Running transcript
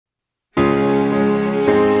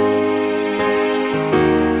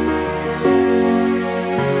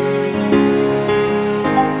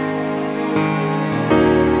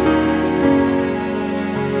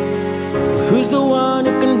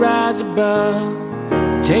above.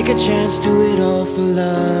 Take a chance, do it all for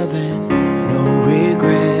love and no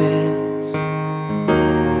regrets.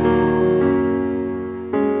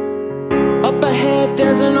 Up ahead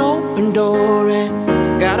there's an open door, and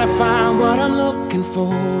I gotta find what I'm looking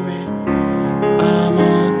for, and I'm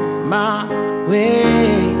on my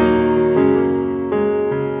way.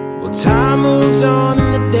 Well, time moves on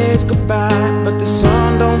and the days go by, but the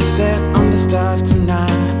sun don't set on the stars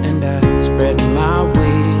tonight, and I spread my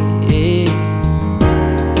wings.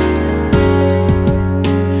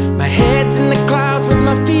 My head's in the clouds with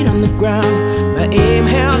my feet on the ground, my aim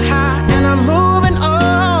held high and I'm moving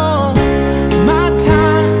on. My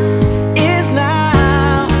time is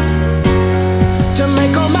now to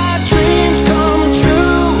make all my dreams come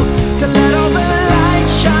true, to let all the light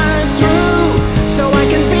shine through, so I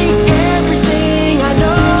can be everything I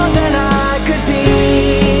know that I could be,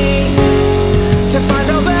 to find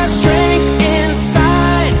all the strength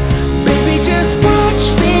inside. Baby, just watch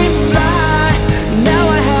me fly. Now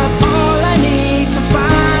I have all I need to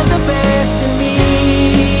find the best in me.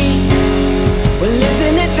 Well,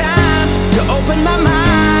 isn't it time to open my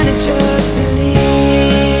mind and just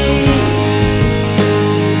believe?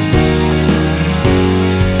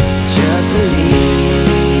 Just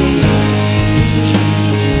believe.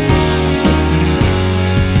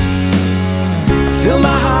 I feel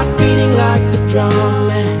my heart beating like a drum,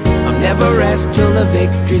 and I'll never rest till the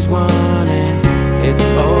victory's won, and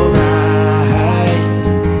it's alright.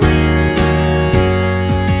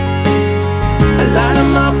 I light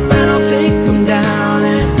 'em up and I'll take them down,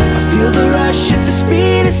 and I feel the rush at the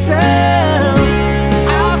speed of sound.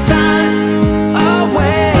 I'll find a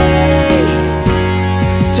way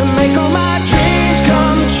to make all my dreams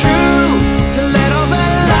come true, to let all the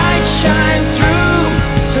light shine through,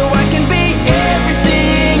 so I can be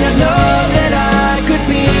everything I know that I could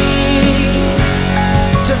be,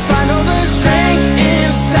 to find all the strength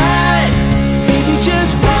inside. Baby,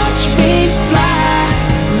 just watch me fly.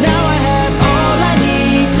 Now I have all I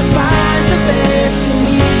need to find the best in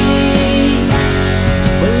me.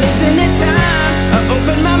 Well, isn't it time I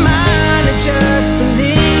open my mind and just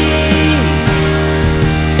believe?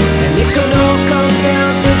 And it could all come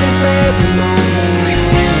down to this very moment.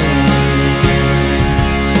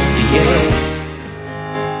 Yeah.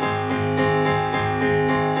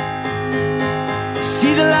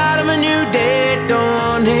 See the light of a new day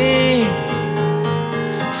dawning.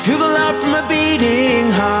 Feel the love from a beating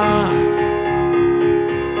heart.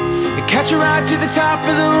 You catch a ride to the top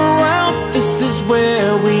of the world. This is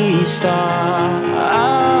where we start.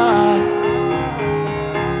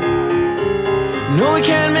 No, we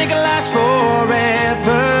can't make it last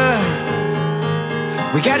forever.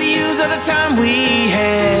 We gotta use all the time we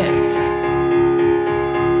have,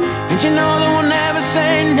 and you know that we'll never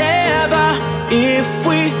say never if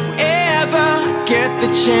we ever get the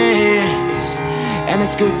chance. And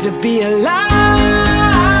it's good to be alive.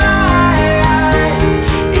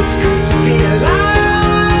 It's good to be alive.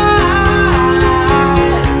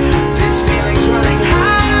 This feeling's running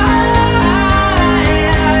high.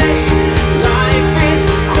 Life is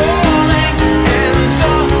calling and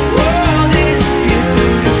the world is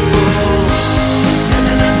beautiful. Na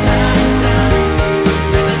na na na na.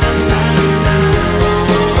 Na na na na na. Na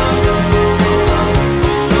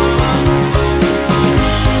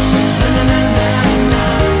na na na na.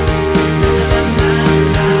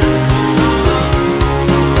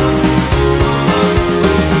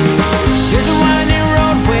 There's a winding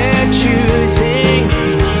road we're choosing,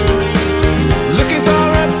 looking for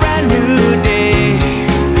a brand new day.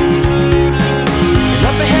 And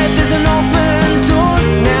up ahead there's an open door,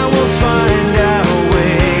 now we'll find our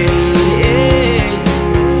way.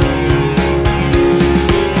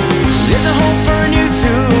 There's a hope for a new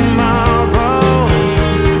tomorrow.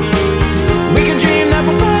 We can dream that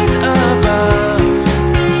we'll rise above.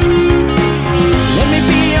 Let me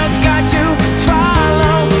be your guide to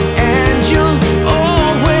follow, and you'll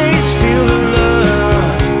always feel the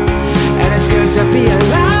love. And it's good to be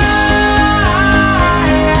alive.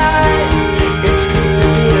 It's good to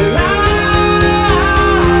be alive.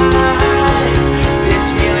 This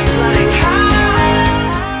feeling's running high.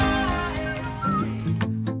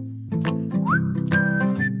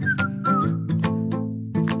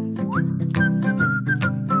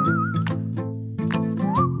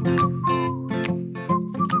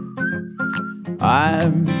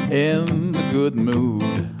 I'm in a good mood.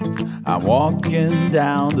 I'm walking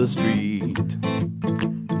down the street.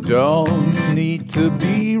 Don't need to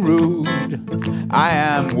be rude. I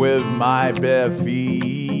am with my bare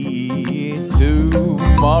feet.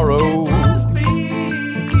 Tomorrow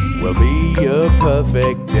will be a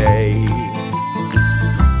perfect day.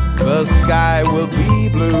 The the sky will be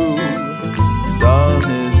blue. Sun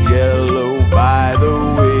is yellow by the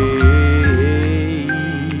way.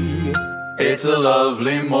 It's a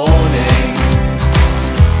lovely morning,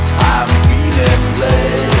 I'm feeling blessed.